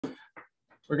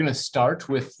We're going to start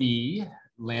with the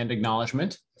land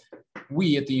acknowledgement.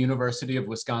 We at the University of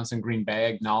Wisconsin-Green Bay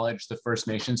acknowledge the First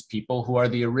Nations people who are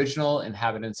the original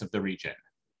inhabitants of the region.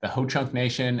 The Ho-Chunk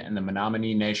Nation and the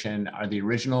Menominee Nation are the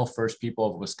original first people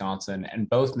of Wisconsin, and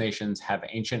both nations have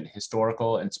ancient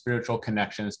historical and spiritual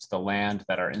connections to the land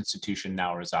that our institution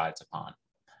now resides upon.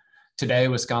 Today,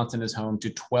 Wisconsin is home to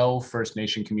 12 First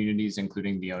Nation communities,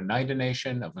 including the Oneida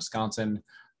Nation of Wisconsin,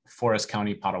 Forest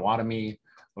County Potawatomi,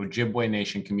 Ojibwe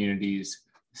Nation communities,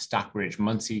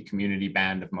 Stockbridge-Munsee Community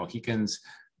Band of Mohicans,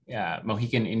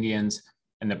 Mohican Indians,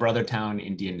 and the Brothertown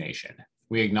Indian Nation.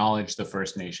 We acknowledge the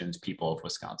First Nations people of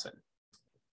Wisconsin.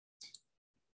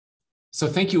 So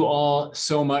thank you all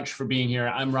so much for being here.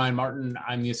 I'm Ryan Martin.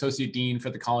 I'm the Associate Dean for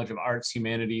the College of Arts,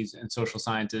 Humanities, and Social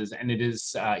Sciences, and it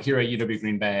is here at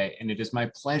UW-Green Bay, and it is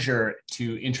my pleasure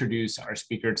to introduce our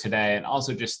speaker today and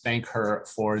also just thank her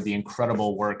for the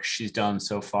incredible work she's done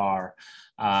so far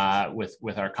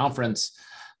with our conference.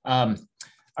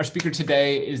 Our speaker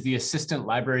today is the Assistant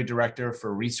Library Director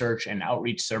for Research and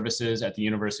Outreach Services at the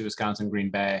University of Wisconsin-Green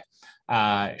Bay.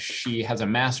 She has a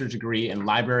master's degree in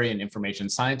Library and Information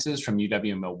Sciences from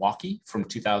UW-Milwaukee from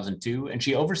 2002, and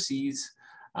she oversees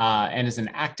and is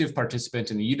an active participant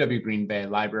in the UW-Green Bay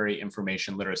Library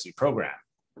Information Literacy Program.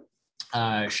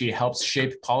 She helps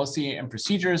shape policy and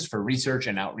procedures for research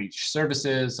and outreach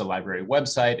services, the library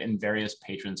website, and various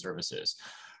patron services.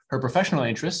 Her professional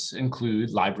interests include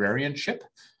librarianship,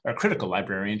 or critical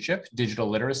librarianship, digital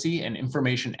literacy, and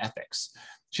information ethics.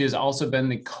 She has also been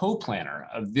the co-planner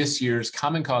of this year's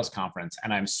Common Cause Conference,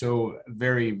 and I'm so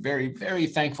very, very, very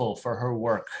thankful for her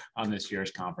work on this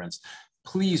year's conference.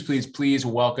 Please, please, please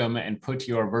welcome and put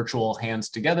your virtual hands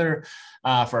together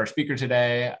for our speaker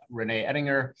today, Renee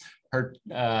Ettinger,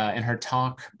 in her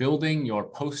talk, Building Your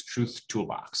Post-Truth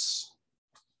Toolbox.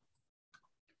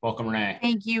 Welcome, Renee.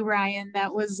 Thank you, Ryan.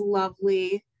 That was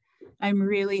lovely. I'm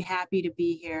really happy to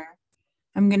be here.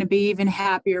 I'm going to be even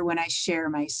happier when I share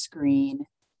my screen.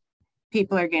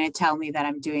 People are going to tell me that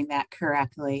I'm doing that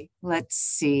correctly. Let's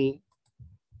see.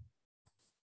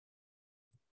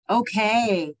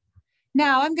 Okay.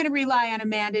 Now I'm going to rely on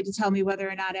Amanda to tell me whether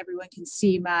or not everyone can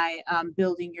see my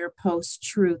Building Your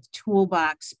Post-Truth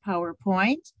Toolbox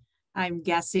PowerPoint. I'm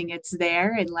guessing it's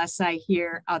there unless I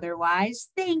hear otherwise.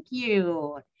 Thank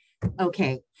you.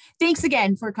 Okay, thanks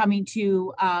again for coming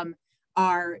to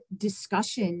our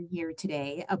discussion here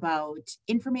today about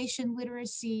information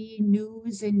literacy,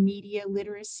 news and media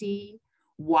literacy,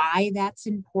 why that's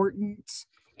important,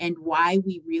 and why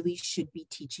we really should be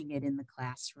teaching it in the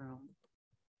classroom.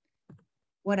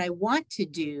 What I want to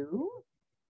do,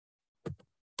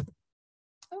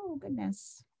 oh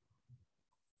goodness.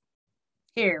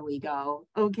 Here we go.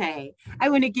 Okay, I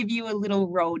want to give you a little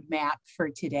roadmap for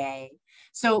today.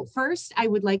 So first, I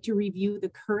would like to review the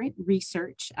current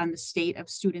research on the state of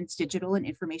students' digital and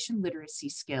information literacy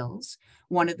skills.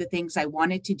 One of the things I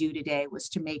wanted to do today was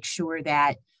to make sure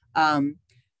that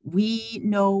we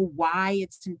know why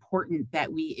it's important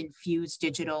that we infuse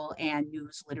digital and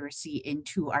news literacy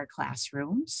into our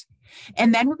classrooms.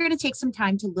 And then we're going to take some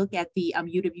time to look at the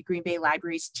UW-Green Bay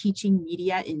Library's Teaching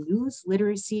Media and News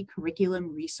Literacy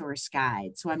Curriculum Resource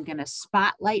Guide. So I'm going to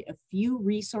spotlight a few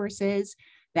resources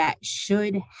that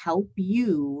should help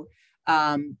you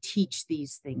teach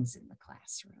these things in the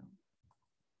classroom.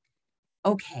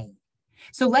 Okay.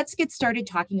 So let's get started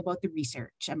talking about the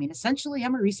research. I mean, essentially,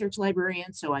 I'm a research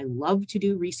librarian, so I love to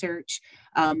do research.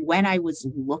 When I was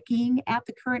looking at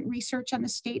the current research on the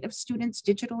state of students'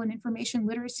 digital and information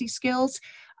literacy skills,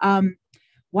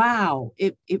 wow,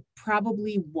 it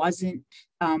probably wasn't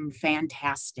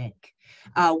fantastic.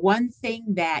 One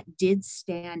thing that did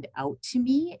stand out to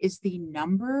me is the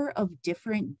number of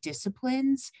different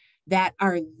disciplines that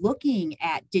are looking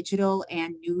at digital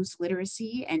and news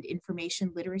literacy and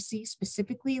information literacy,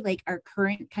 specifically like our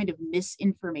current kind of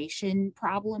misinformation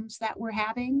problems that we're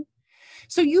having.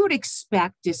 So you would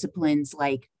expect disciplines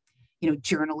like,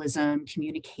 journalism,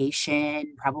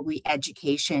 communication, probably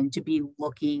education to be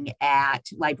looking at,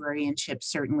 librarianship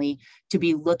certainly, to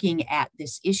be looking at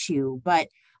this issue. But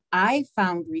I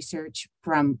found research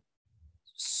from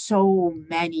so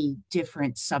many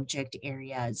different subject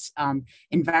areas,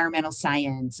 environmental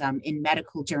science, in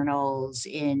medical journals,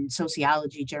 in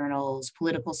sociology journals,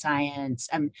 political science.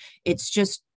 It's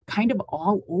just kind of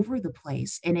all over the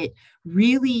place. And it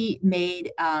really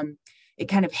made, it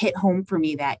kind of hit home for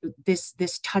me that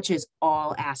this touches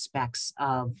all aspects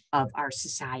of our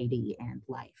society and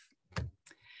life.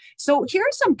 So here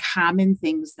are some common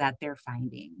things that they're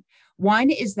finding.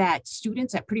 One is that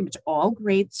students at pretty much all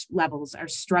grade levels are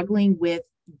struggling with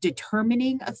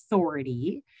determining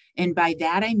authority. And by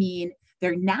that, I mean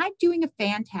they're not doing a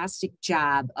fantastic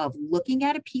job of looking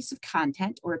at a piece of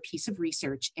content or a piece of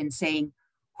research and saying,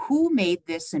 who made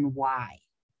this and why?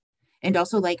 And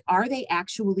also, like, are they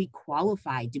actually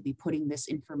qualified to be putting this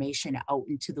information out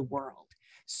into the world?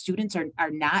 Students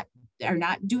are not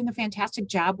doing a fantastic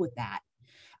job with that.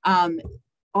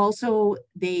 Also,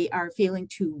 they are failing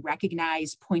to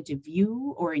recognize point of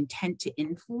view or intent to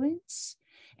influence.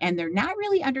 And they're not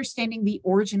really understanding the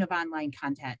origin of online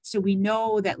content. So we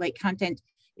know that like content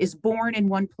is born in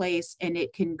one place and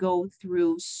it can go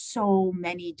through so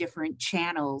many different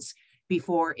channels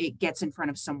before it gets in front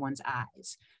of someone's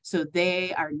eyes. So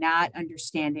they are not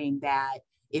understanding that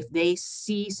if they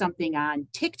see something on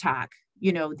TikTok,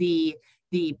 you know, the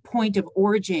point of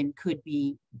origin could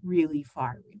be really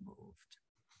far removed.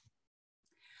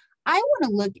 I want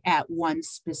to look at one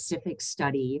specific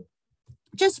study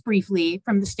just briefly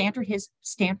from the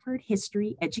Stanford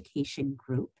History Education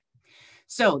Group.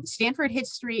 So the Stanford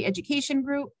History Education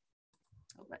Group,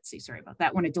 let's see, sorry about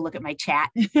that. Wanted to look at my chat.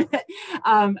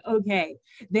 Okay,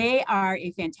 they are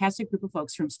a fantastic group of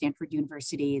folks from Stanford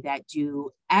University that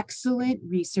do excellent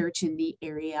research in the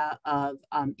area of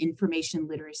information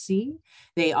literacy.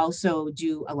 They also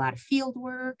do a lot of field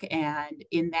work and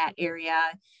in that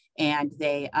area, and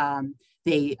they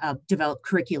develop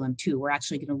curriculum too. We're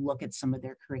actually going to look at some of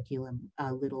their curriculum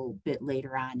a little bit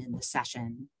later on in the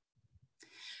session.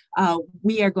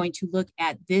 We are going to look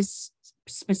at this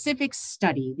specific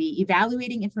study, the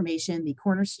Evaluating Information, the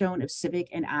Cornerstone of Civic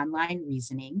and Online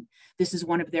Reasoning. This is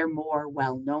one of their more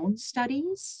well-known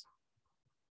studies.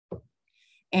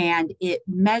 And it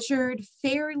measured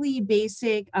fairly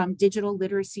basic digital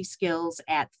literacy skills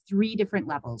at 3 different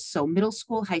levels. So middle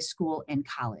school, high school, and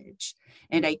college.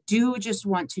 And I do just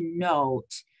want to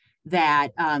note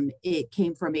that it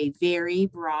came from a very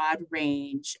broad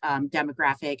range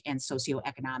demographic and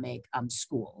socioeconomic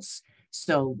schools.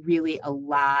 So really a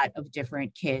lot of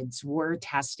different kids were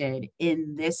tested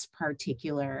in this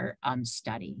particular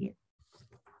study.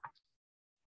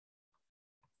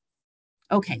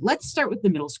 Okay, let's start with the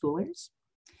middle schoolers.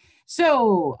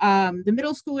 So the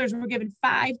middle schoolers were given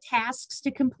 5 tasks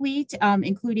to complete,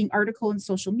 including article and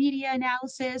social media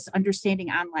analysis, understanding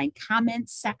online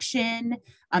comments section,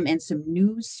 and some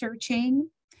news searching.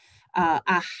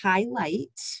 A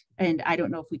highlight, and I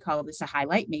don't know if we call this a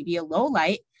highlight, maybe a low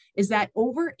light, is that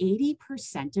over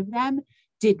 80% of them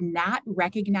did not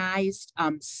recognize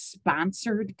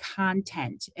sponsored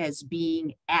content as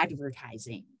being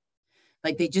advertising.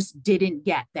 Like they just didn't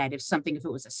get that if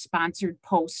it was a sponsored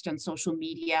post on social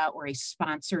media or a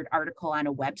sponsored article on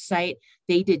a website,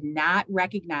 they did not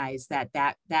recognize that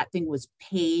thing was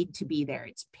paid to be there.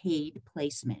 It's paid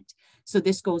placement. So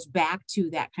this goes back to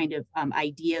that kind of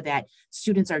idea that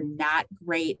students are not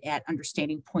great at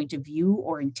understanding point of view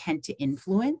or intent to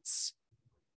influence.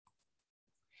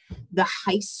 The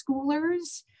high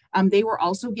schoolers, they were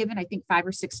also given, I think, 5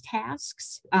 or 6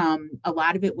 tasks. A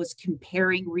lot of it was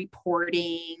comparing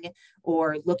reporting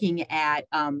or looking at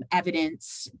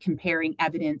evidence, comparing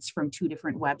evidence from 2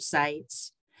 different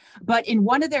websites. But in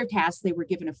one of their tasks, they were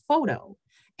given a photo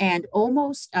and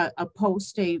almost a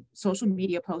social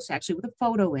media post actually with a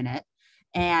photo in it.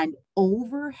 And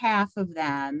over half of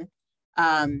them,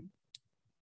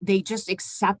 they just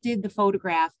accepted the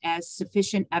photograph as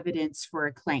sufficient evidence for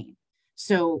a claim.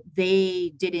 So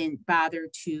they didn't bother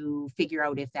to figure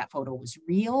out if that photo was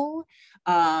real.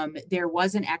 There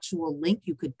was an actual link.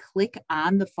 You could click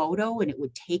on the photo and it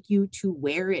would take you to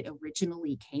where it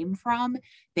originally came from.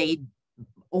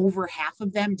 Over half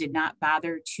of them did not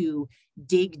bother to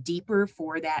dig deeper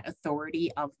for that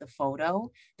authority of the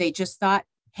photo. They just thought,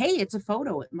 hey, it's a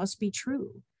photo, it must be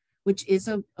true, which is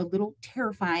a little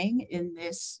terrifying in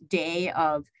this day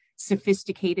of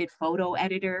sophisticated photo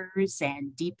editors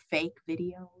and deep fake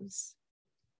videos.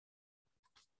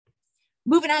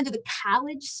 Moving on to the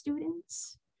college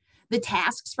students. The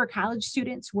tasks for college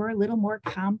students were a little more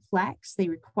complex. They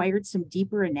required some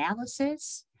deeper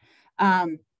analysis.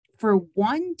 For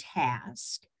one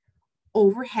task,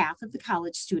 over half of the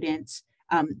college students,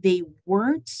 they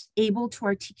weren't able to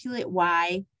articulate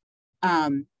why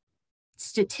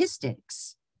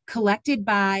statistics collected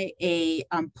by a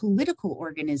political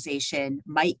organization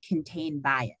might contain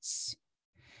bias.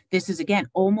 This is, again,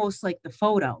 almost like the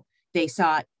photo. They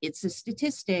saw it's a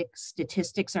statistic.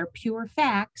 Statistics are pure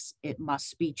facts. It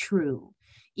must be true.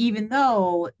 Even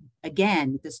though,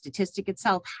 again, the statistic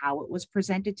itself, how it was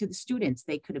presented to the students,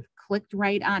 they could have clicked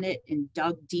right on it and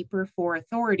dug deeper for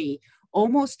authority.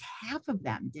 Almost half of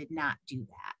them did not do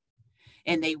that.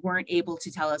 And they weren't able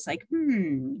to tell us like,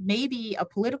 maybe a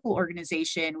political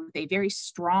organization with a very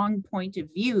strong point of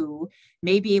view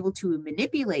may be able to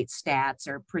manipulate stats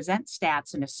or present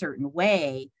stats in a certain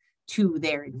way to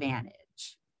their advantage.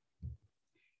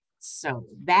 So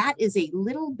that is a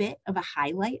little bit of a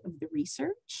highlight of the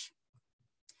research.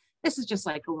 This is just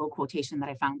like a little quotation that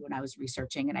I found when I was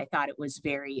researching, and I thought it was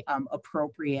very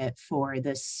appropriate for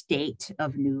the state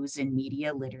of news and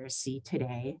media literacy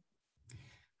today.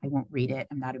 I won't read it.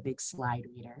 I'm not a big slide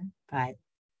reader, but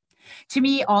to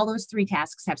me, all those three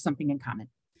tasks have something in common,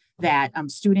 that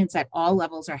students at all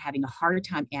levels are having a hard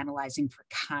time analyzing for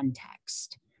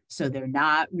context. So they're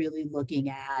not really looking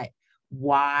at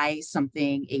why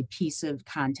something, a piece of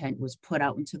content was put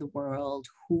out into the world,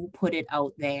 who put it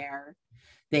out there.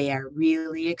 They are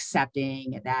really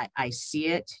accepting that I see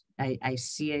it. I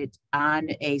see it on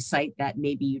a site that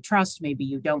maybe you trust, maybe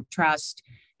you don't trust,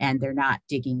 and they're not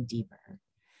digging deeper.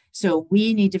 So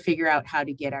we need to figure out how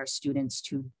to get our students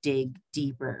to dig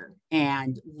deeper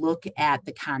and look at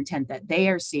the content that they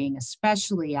are seeing,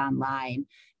 especially online,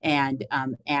 and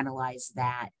analyze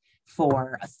that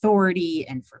for authority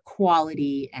and for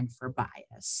quality and for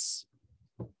bias.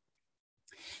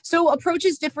 So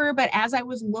approaches differ, but as I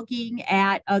was looking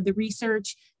at the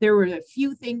research, there were a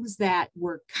few things that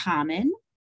were common.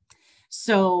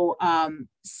 So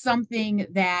something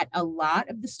that a lot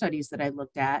of the studies that I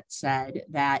looked at said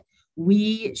that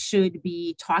we should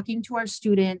be talking to our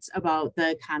students about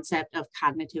the concept of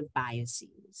cognitive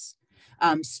biases,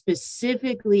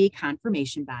 specifically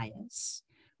confirmation bias,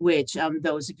 which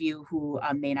those of you who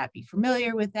may not be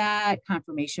familiar with that,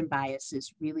 confirmation bias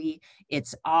is really,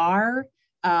 it's our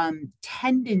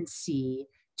tendency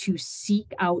to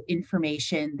seek out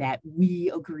information that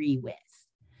we agree with.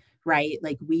 Right?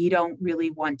 Like we don't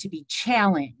really want to be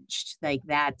challenged. Like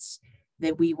that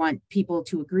we want people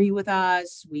to agree with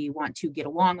us. We want to get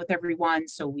along with everyone.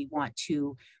 So we want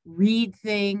to read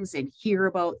things and hear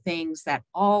about things that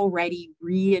already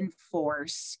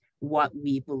reinforce what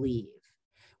we believe,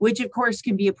 which of course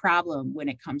can be a problem when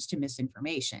it comes to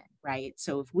misinformation, right?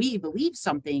 So if we believe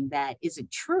something that isn't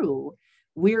true,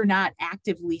 we're not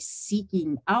actively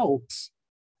seeking out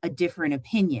a different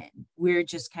opinion. We're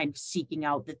just kind of seeking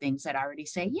out the things that already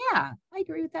say, yeah, I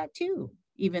agree with that too,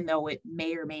 even though it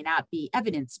may or may not be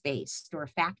evidence-based or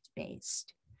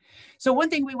fact-based. So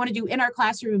one thing we want to do in our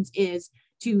classrooms is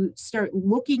to start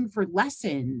looking for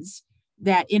lessons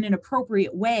that in an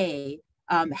appropriate way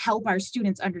help our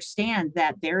students understand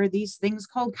that there are these things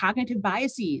called cognitive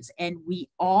biases, and we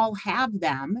all have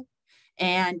them,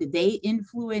 and they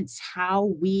influence how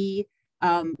we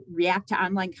react to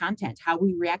online content, how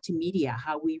we react to media,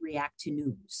 how we react to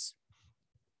news.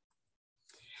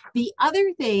 The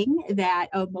other thing that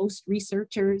most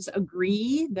researchers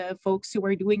agree, the folks who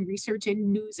are doing research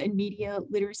in news and media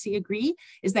literacy agree,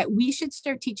 is that we should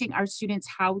start teaching our students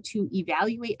how to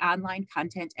evaluate online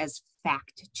content as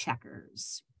fact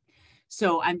checkers.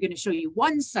 So I'm going to show you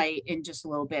one site in just a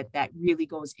little bit that really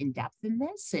goes in depth in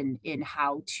this and in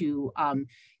how to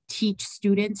teach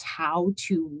students how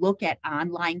to look at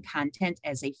online content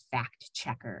as a fact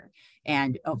checker.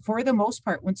 And for the most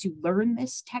part, once you learn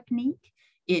this technique,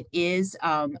 it is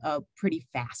a pretty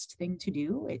fast thing to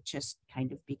do. It just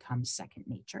kind of becomes second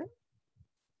nature.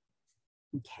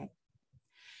 Okay.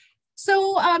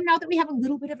 So now that we have a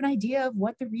little bit of an idea of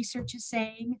what the research is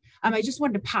saying, I just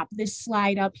wanted to pop this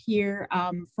slide up here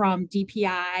from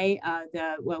DPI,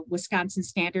 the Wisconsin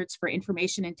Standards for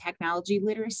Information and Technology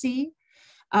Literacy.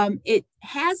 It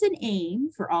has an aim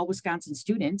for all Wisconsin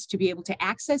students to be able to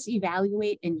access,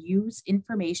 evaluate, and use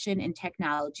information and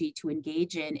technology to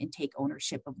engage in and take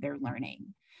ownership of their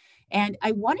learning. And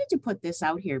I wanted to put this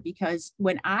out here because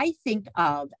when I think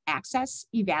of access,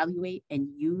 evaluate, and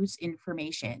use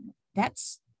information,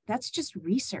 that's just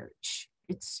research.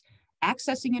 It's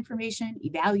accessing information,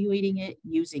 evaluating it,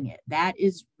 using it. That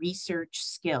is research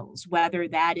skills, whether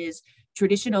that is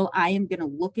traditional, I am going to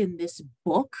look in this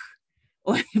book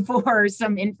for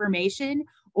some information,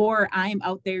 or I'm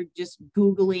out there just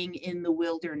Googling in the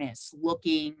wilderness,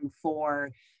 looking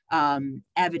for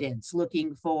evidence,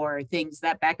 looking for things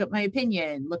that back up my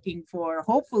opinion, looking for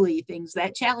hopefully things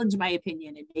that challenge my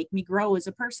opinion and make me grow as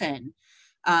a person.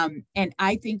 And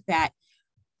I think that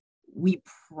we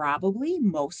probably,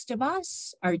 most of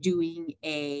us, are doing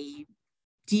a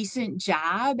decent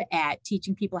job at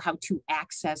teaching people how to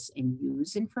access and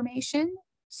use information.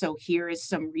 So here is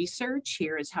some research.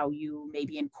 Here is how you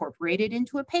maybe incorporate it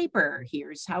into a paper.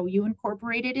 Here's how you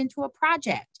incorporate it into a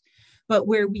project. But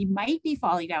where we might be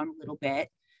falling down a little bit,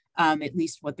 at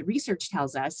least what the research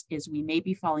tells us, is we may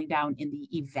be falling down in the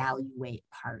evaluate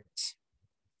part.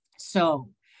 So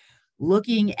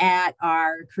looking at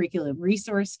our curriculum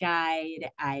resource guide.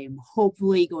 I'm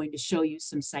hopefully going to show you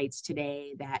some sites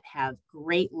today that have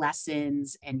great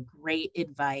lessons and great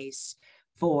advice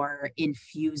for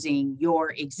infusing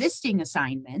your existing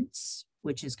assignments,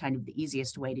 which is kind of the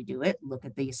easiest way to do it. Look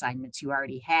at the assignments you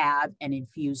already have and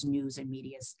infuse news and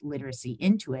media literacy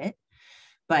into it,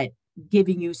 but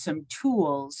giving you some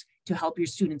tools to help your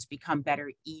students become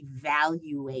better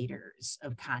evaluators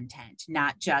of content,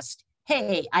 not just,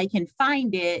 hey, I can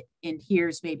find it and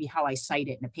here's maybe how I cite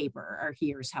it in a paper, or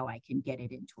here's how I can get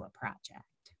it into a project.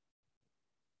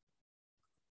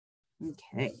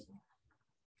 Okay.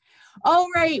 All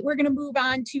right, we're going to move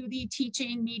on to the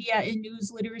Teaching Media and News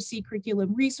Literacy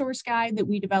Curriculum Resource Guide that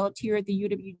we developed here at the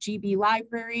UWGB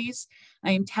Libraries.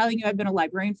 I am telling you, I've been a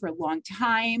librarian for a long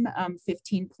time,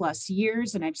 15 plus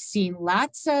years, and I've seen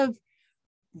lots of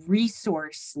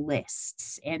resource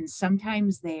lists, and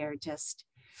sometimes they are just,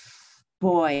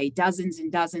 boy, dozens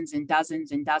and dozens and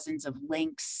dozens and dozens of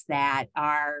links that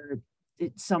are,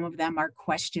 some of them are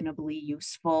questionably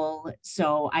useful.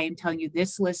 So I am telling you,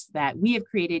 this list that we have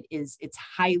created it's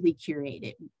highly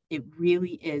curated. It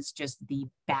really is just the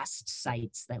best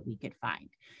sites that we could find.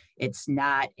 It's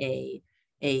not a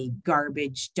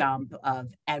garbage dump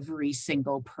of every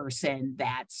single person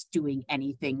that's doing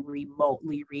anything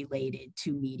remotely related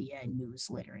to media and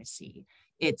news literacy.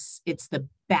 It's the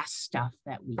best stuff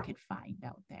that we could find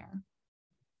out there.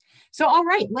 So, all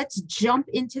right, let's jump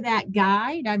into that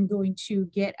guide. I'm going to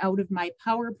get out of my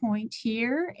PowerPoint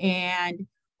here, and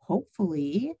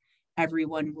hopefully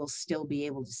everyone will still be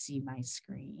able to see my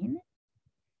screen.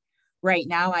 Right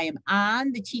now, I am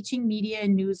on the Teaching Media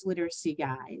and News Literacy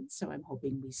Guide, so I'm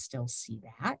hoping we still see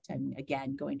that. I'm,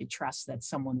 again, going to trust that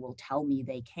someone will tell me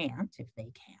they can't if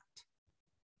they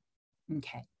can't.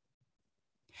 Okay.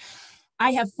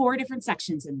 I have 4 different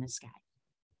sections in this guide.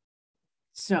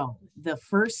 So the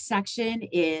first section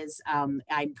is, I'm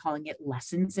calling it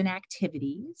lessons and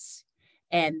activities,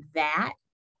 and that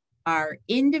are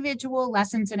individual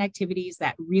lessons and activities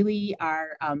that really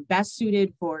are best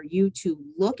suited for you to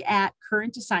look at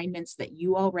current assignments that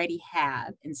you already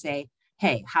have and say,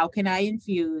 hey, how can I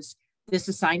infuse this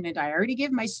assignment I already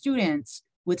give my students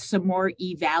with some more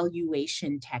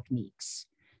evaluation techniques?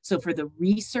 So for the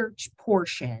research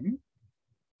portion,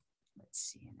 let's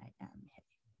see, and I am,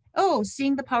 oh,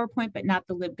 seeing the PowerPoint but not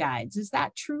the LibGuides. Is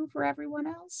that true for everyone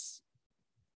else?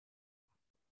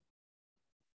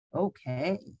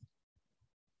 Okay.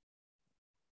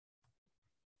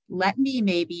 Let me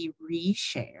maybe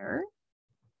reshare.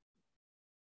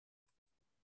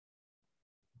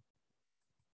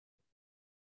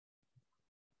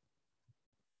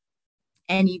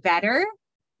 Any better?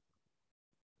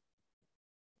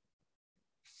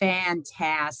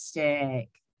 Fantastic.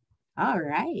 All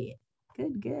right.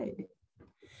 Good, good.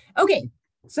 Okay,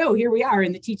 so here we are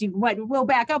in the teaching, we'll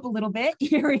back up a little bit.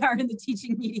 Here we are in the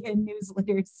Teaching Media and News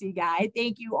Literacy Guide.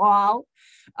 Thank you all.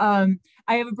 I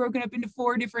have it broken up into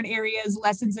 4 different areas: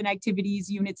 lessons and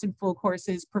activities, units and full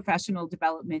courses, professional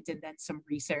development, and then some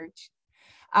research.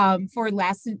 For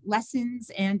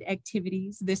lessons and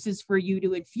activities, this is for you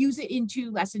to infuse it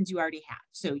into lessons you already have.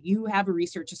 So you have a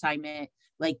research assignment,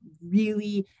 like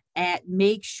really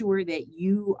make sure that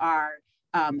you are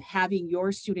having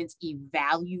your students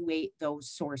evaluate those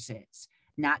sources,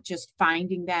 not just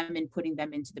finding them and putting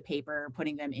them into the paper,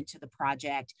 putting them into the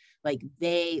project. Like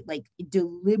they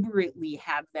deliberately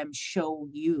have them show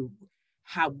you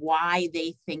why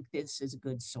they think this is a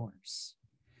good source.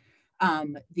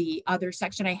 The other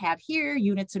section I have here,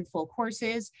 units and full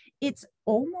courses, it's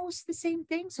almost the same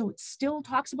thing. So it still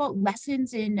talks about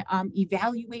lessons in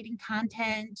evaluating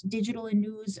content, digital and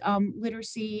news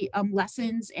literacy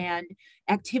lessons and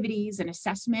activities and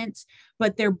assessments,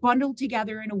 but they're bundled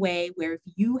together in a way where if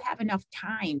you have enough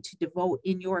time to devote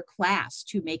in your class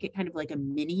to make it kind of like a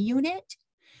mini unit,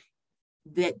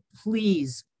 that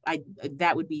please,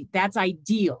 that's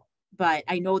ideal. But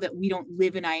I know that we don't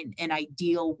live in an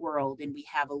ideal world, and we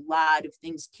have a lot of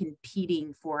things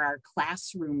competing for our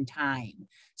classroom time.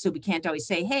 So we can't always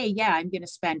say, hey, yeah, I'm going to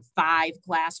spend 5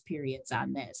 class periods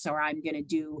on this, or I'm going to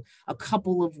do a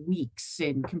couple of weeks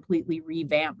and completely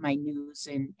revamp my news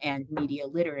and media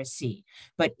literacy.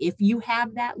 But if you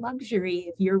have that luxury,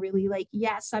 if you're really like,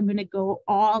 yes, I'm going to go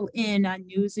all in on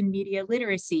news and media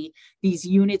literacy, these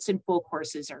units and full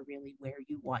courses are really where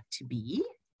you want to be.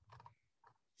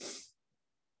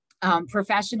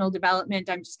 Professional development,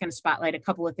 I'm just going to spotlight a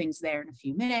couple of things there in a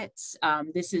few minutes.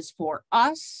 This is for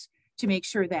us to make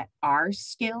sure that our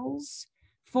skills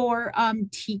for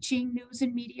teaching news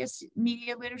and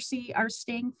media literacy are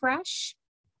staying fresh.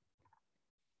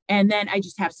 And then I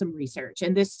just have some research.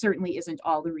 And this certainly isn't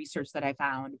all the research that I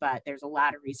found, but there's a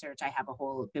lot of research. I have a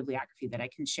whole bibliography that I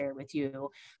can share with you.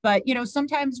 But, you know,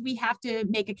 sometimes we have to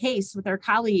make a case with our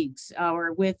colleagues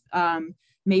or with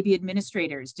maybe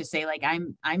administrators to say, like,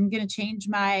 I'm going to change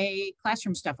my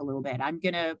classroom stuff a little bit. I'm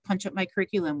going to punch up my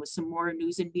curriculum with some more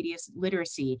news and media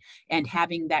literacy, and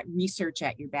having that research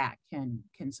at your back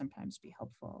can sometimes be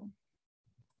helpful.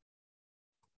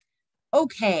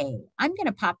 Okay, I'm going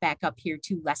to pop back up here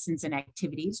to lessons and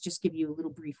activities, just give you a little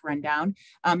brief rundown.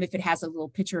 If it has a little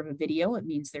picture of a video, it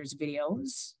means there's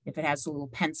videos. If it has a little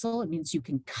pencil, it means you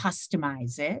can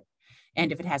customize it.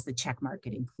 And if it has the check mark,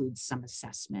 it includes some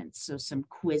assessments, so some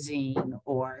quizzing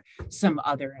or some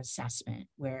other assessment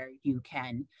where you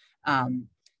can,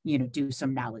 you know, do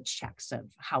some knowledge checks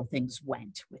of how things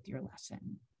went with your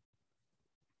lesson.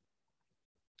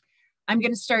 I'm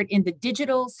going to start in the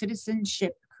digital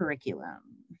citizenship curriculum.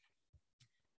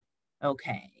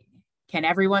 Okay, can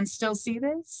everyone still see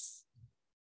this?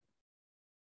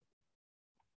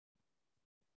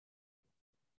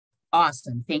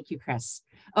 Awesome, thank you, Chris.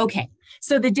 Okay,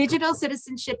 so the digital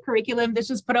citizenship curriculum, this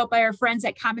was put out by our friends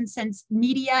at Common Sense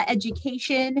Media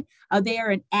Education. They are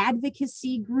an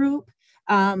advocacy group,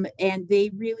 and they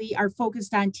really are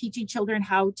focused on teaching children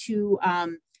how to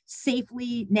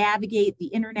safely navigate the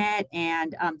internet,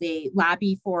 and they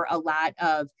lobby for a lot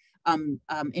of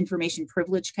information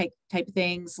privilege type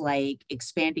things like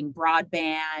expanding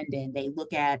broadband, and they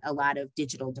look at a lot of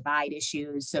digital divide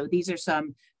issues. So these are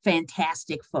some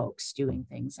fantastic folks doing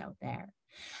things out there.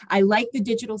 I like the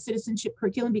digital citizenship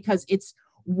curriculum because it's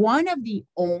one of the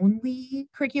only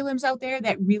curriculums out there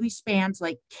that really spans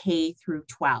like K through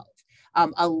 12.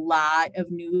 A lot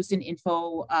of news and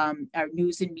info, or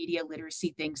news and media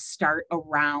literacy things start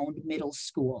around middle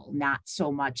school, not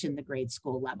so much in the grade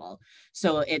school level.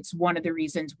 So it's one of the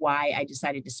reasons why I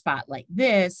decided to spotlight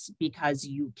this, because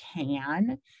you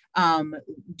can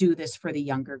do this for the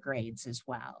younger grades as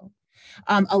well.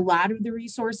 A lot of the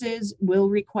resources will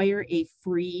require a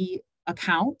free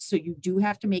account. So you do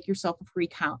have to make yourself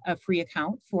a free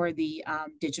account for the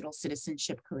digital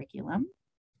citizenship curriculum.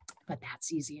 But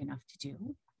that's easy enough to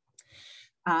do.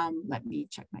 Let me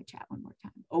check my chat one more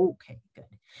time. Okay, good.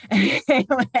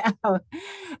 Well,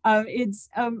 it's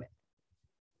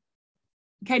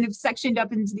kind of sectioned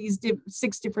up into these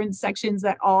 6 different sections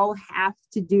that all have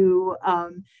to do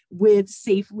with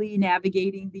safely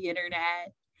navigating the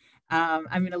internet. I'm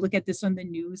going to look at this one, the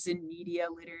news and media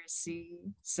literacy.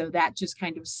 So that just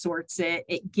kind of sorts it.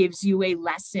 It gives you a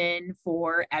lesson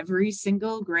for every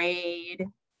single grade.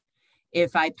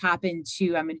 If I pop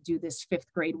into, I'm going to do this 5th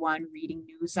grade one, reading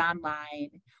news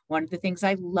online. One of the things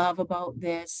I love about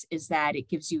this is that it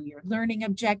gives you your learning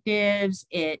objectives.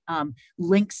 It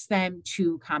links them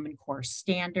to Common Core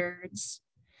standards.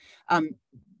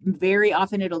 Very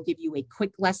often it'll give you a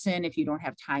quick lesson if you don't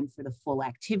have time for the full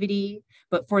activity,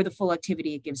 but for the full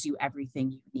activity, it gives you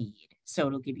everything you need. So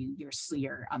it'll give you your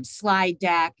slide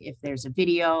deck, if there's a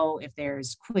video, if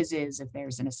there's quizzes, if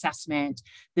there's an assessment.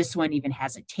 This one even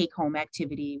has a take-home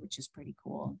activity, which is pretty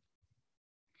cool.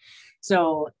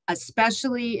 So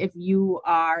especially if you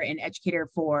are an educator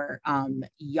for the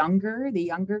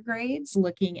younger grades,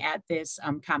 looking at this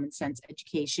Common Sense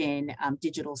Education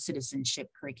digital citizenship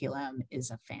curriculum is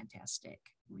a fantastic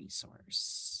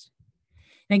resource.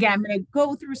 And again, I'm going to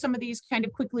go through some of these kind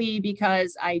of quickly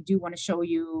because I do want to show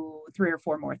you 3 or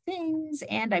 4 more things,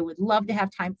 and I would love to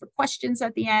have time for questions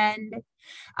at the end.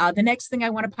 The next thing I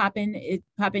want to pop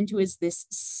into is this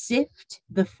SIFT,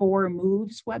 the 4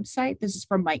 Moves website. This is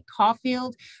from Mike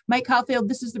Caulfield. Mike Caulfield,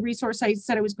 this is the resource I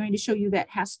said I was going to show you that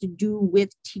has to do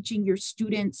with teaching your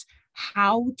students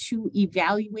how to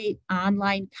evaluate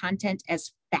online content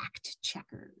as fact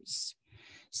checkers.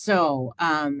 So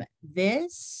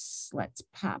let's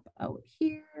pop out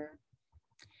here.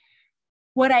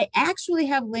 What I actually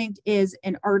have linked is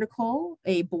an article,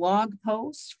 a blog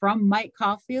post from Mike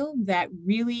Caulfield that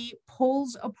really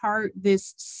pulls apart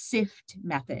this SIFT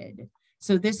method.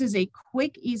 So this is a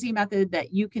quick, easy method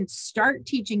that you can start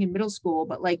teaching in middle school,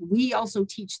 but like we also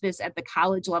teach this at the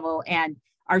college level, and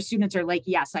our students are like,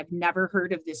 yes, I've never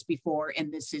heard of this before,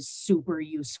 and this is super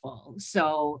useful.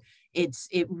 So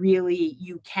it really,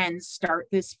 you can start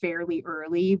this fairly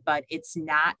early, but it's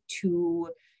not too,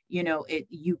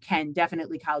 you can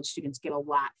definitely, college students get a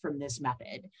lot from this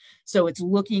method. So it's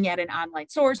looking at an online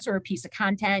source or a piece of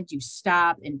content, you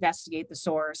stop, investigate the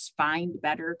source, find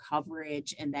better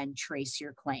coverage, and then trace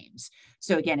your claims.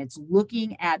 So again, it's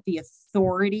looking at the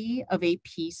authority of a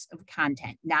piece of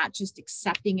content, not just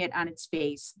accepting it on its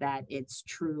face that it's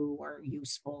true or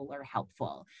useful or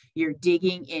helpful. You're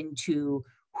digging into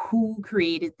who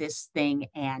created this thing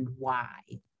and why.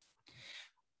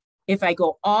 If I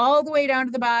go all the way down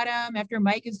to the bottom, after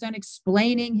Mike is done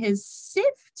explaining his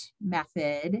SIFT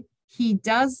method, he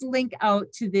does link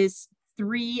out to this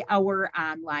 3-hour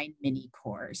online mini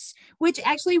course, which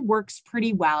actually works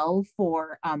pretty well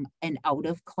for an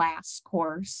out-of-class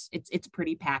course. It's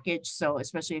pretty packaged. So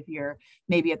especially if you're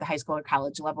maybe at the high school or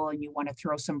college level and you want to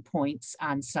throw some points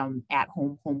on some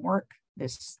at-home homework,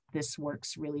 this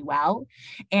works really well.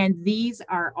 And these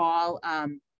are all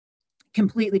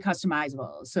completely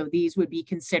customizable. So these would be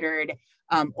considered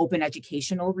open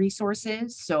educational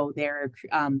resources. So they're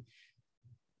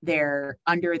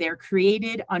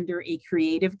created under a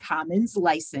Creative Commons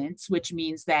license, which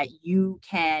means that you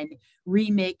can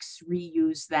remix,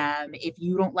 reuse them. If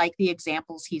you don't like the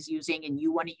examples he's using and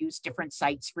you want to use different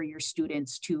sites for your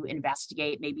students to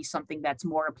investigate, maybe something that's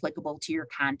more applicable to your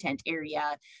content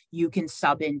area, you can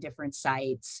sub in different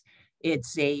sites.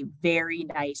 It's a very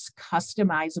nice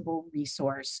customizable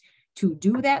resource to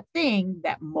do that thing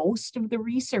that most of the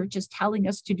research is telling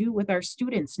us to do with our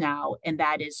students now, and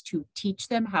that is to teach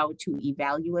them how to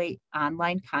evaluate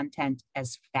online content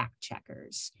as fact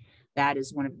checkers. That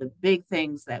is one of the big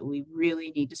things that we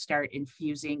really need to start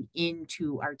infusing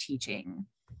into our teaching.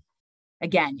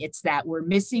 Again, it's that we're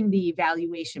missing the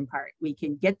evaluation part. We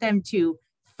can get them to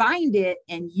find it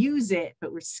and use it,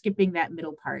 but we're skipping that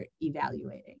middle part,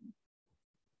 evaluating.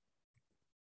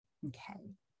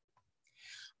 Okay.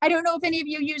 I don't know if any of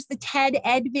you use the TED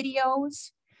Ed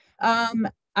videos.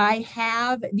 I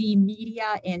have the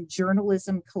media and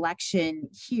journalism collection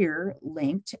here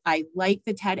linked. I like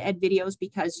the TED Ed videos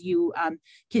because you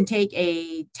can take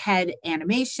a TED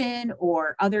animation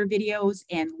or other videos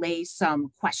and lay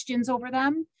some questions over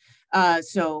them.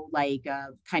 So like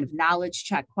kind of knowledge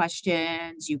check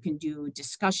questions. You can do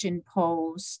discussion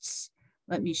posts.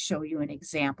 Let me show you an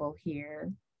example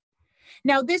here.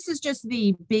 Now, this is just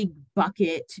the big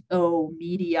bucket,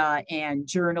 media and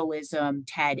journalism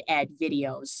TED Ed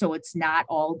videos. So it's not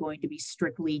all going to be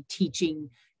strictly teaching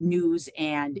news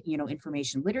and,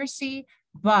 information literacy,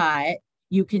 but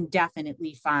you can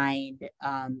definitely find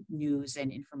news and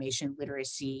information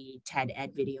literacy TED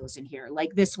Ed videos in here,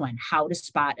 like this one, How to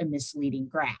Spot a Misleading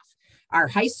Graph. Our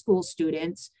high school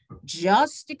students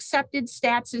just accepted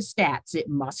stats as stats. It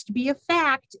must be a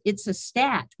fact. It's a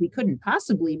stat. We couldn't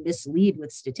possibly mislead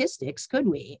with statistics, could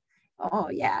we? Oh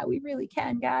yeah, we really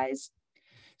can, guys.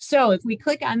 So if we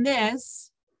click on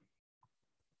this,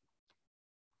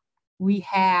 we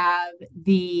have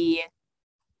the,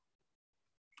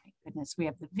 my goodness, we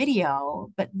have the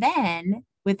video, but then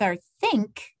with our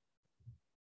think,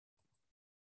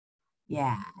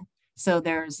 yeah. So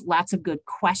there's lots of good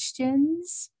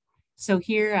questions. So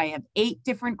here I have 8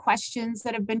 different questions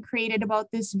that have been created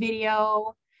about this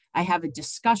video. I have a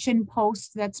discussion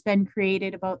post that's been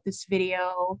created about this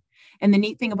video. And the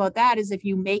neat thing about that is if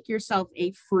you make yourself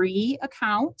a free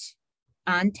account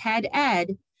on TED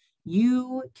Ed,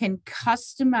 you can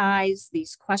customize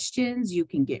these questions. You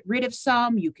can get rid of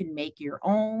some, you can make your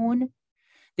own.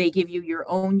 They give you your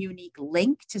own unique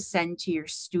link to send to your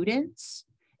students.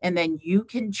 And then you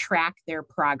can track their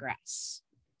progress.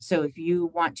 So if you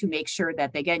want to make sure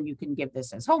that, again, you can give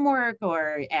this as homework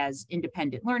or as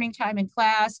independent learning time in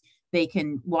class, they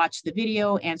can watch the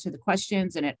video, answer the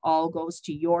questions, and it all goes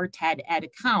to your TED Ed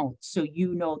account. So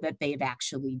you know that they've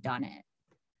actually done it.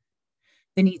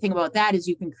 The neat thing about that is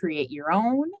you can create your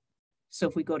own. So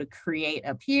if we go to create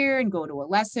up here and go to a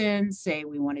lesson, say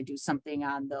we want to do something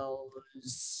on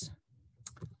those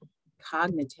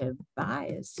cognitive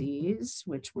biases,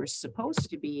 which we're supposed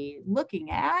to be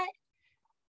looking at.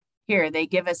 Here, they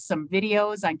give us some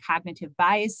videos on cognitive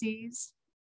biases.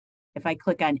 If I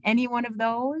click on any one of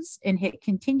those and hit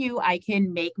continue, I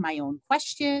can make my own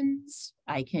questions.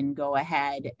 I can go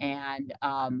ahead and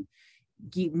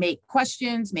make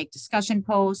questions, make discussion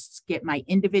posts, get my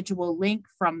individual link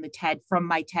from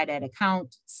my TED Ed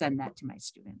account, send that to my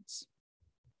students.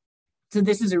 So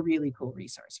this is a really cool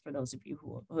resource for those of you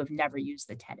who have never used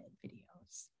the TED Ed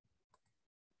videos.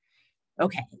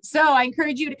 Okay, so I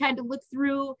encourage you to kind of look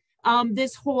through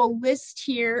this whole list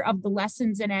here of the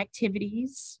lessons and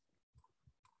activities.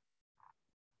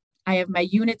 I have my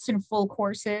units and full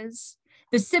courses.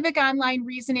 The civic online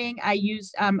reasoning, I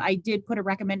did put a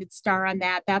recommended star on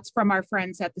that. That's from our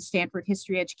friends at the Stanford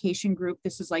History Education Group.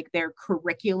 This is like their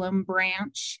curriculum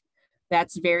branch.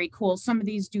 That's very cool. Some of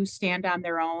these do stand on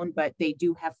their own, but they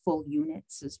do have full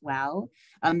units as well.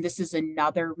 This is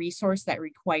another resource that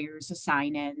requires a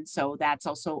sign-in. So that's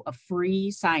also a free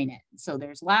sign-in. So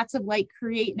there's lots of like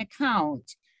create an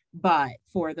account, but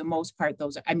for the most part,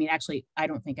 those are, actually, I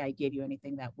don't think I gave you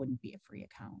anything that wouldn't be a free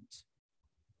account.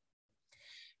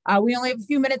 We only have a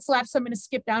few minutes left, so I'm going to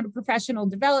skip down to professional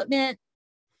development.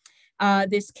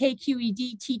 This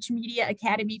KQED Teach Media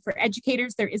Academy for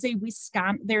Educators. There is a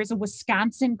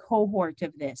Wisconsin cohort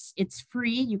of this. It's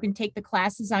free. You can take the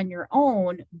classes on your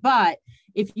own, but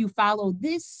if you follow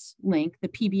this link, the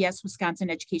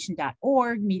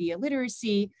pbswisconsineducation.org media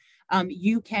literacy,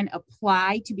 you can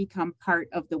apply to become part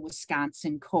of the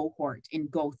Wisconsin cohort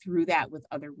and go through that with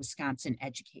other Wisconsin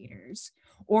educators,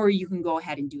 or you can go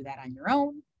ahead and do that on your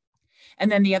own.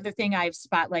 And then the other thing I've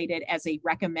spotlighted as a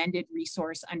recommended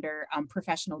resource under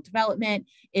professional development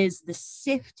is the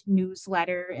SIFT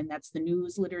newsletter, and that's the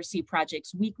News Literacy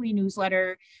Project's weekly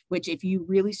newsletter, which if you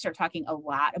really start talking a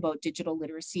lot about digital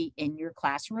literacy in your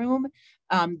classroom,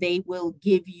 they will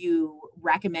give you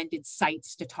recommended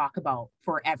sites to talk about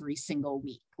for every single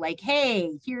week. Like,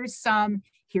 hey, here's a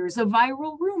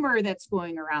viral rumor that's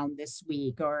going around this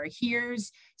week, or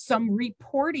here's some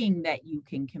reporting that you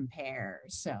can compare.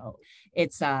 So and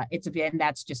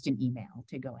that's just an email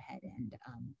to go ahead and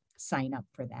sign up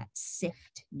for that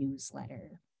SIFT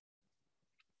newsletter.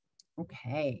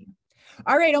 Okay.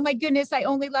 All right. Oh my goodness. I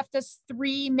only left us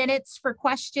 3 minutes for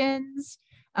questions.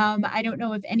 I don't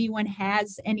know if anyone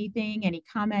has anything, any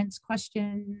comments,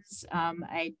 questions.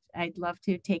 I'd love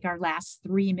to take our last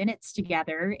 3 minutes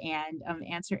together and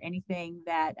answer anything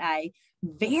that I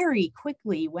very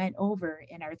quickly went over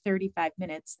in our 35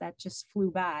 minutes that just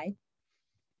flew by.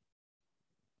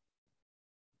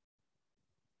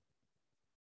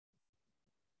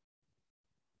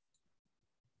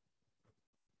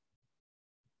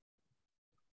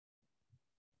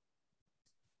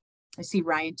 I see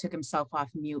Ryan took himself off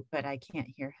mute, but I can't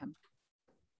hear him.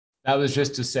 That was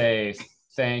just to say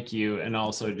thank you, and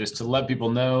also just to let people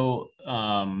know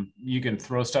you can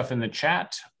throw stuff in the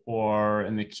chat or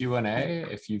in the Q&A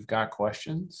if you've got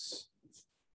questions.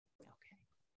 Okay.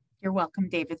 You're welcome,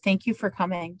 David. Thank you for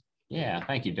coming. Yeah,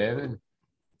 thank you, David.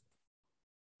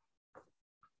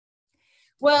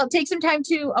 Well, take some time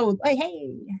to, oh,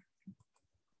 hey.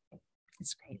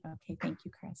 That's great. Okay, thank you,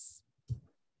 Chris.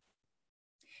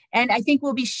 And I think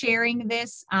we'll be sharing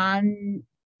this on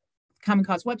Common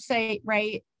Cause website,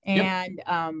 right? And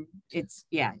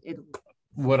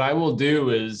what I will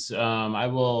do is I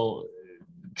will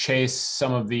chase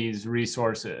some of these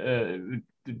resources,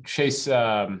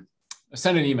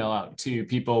 send an email out to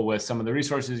people with some of the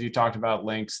resources you talked about,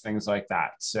 links, things like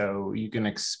that. So you can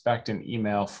expect an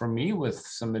email from me with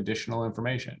some additional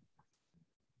information.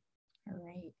 All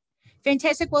right.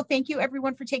 Fantastic. Well, thank you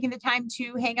everyone for taking the time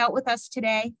to hang out with us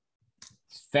today.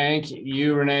 Thank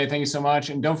you, Renee. Thank you so much.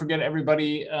 And don't forget,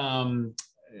 everybody,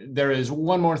 there is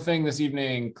one more thing this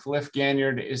evening. Cliff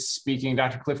Ganyard is speaking.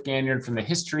 Dr. Cliff Ganyard from the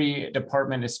History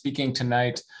Department is speaking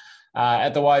tonight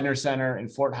at the Weidner Center in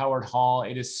Fort Howard Hall.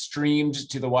 It is streamed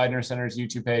to the Weidner Center's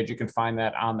YouTube page. You can find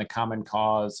that on the Common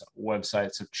Cause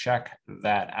website. So check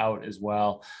that out as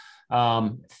well.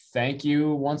 Thank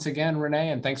you once again, Renee,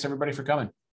 and thanks everybody for coming.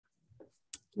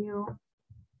 Thank you.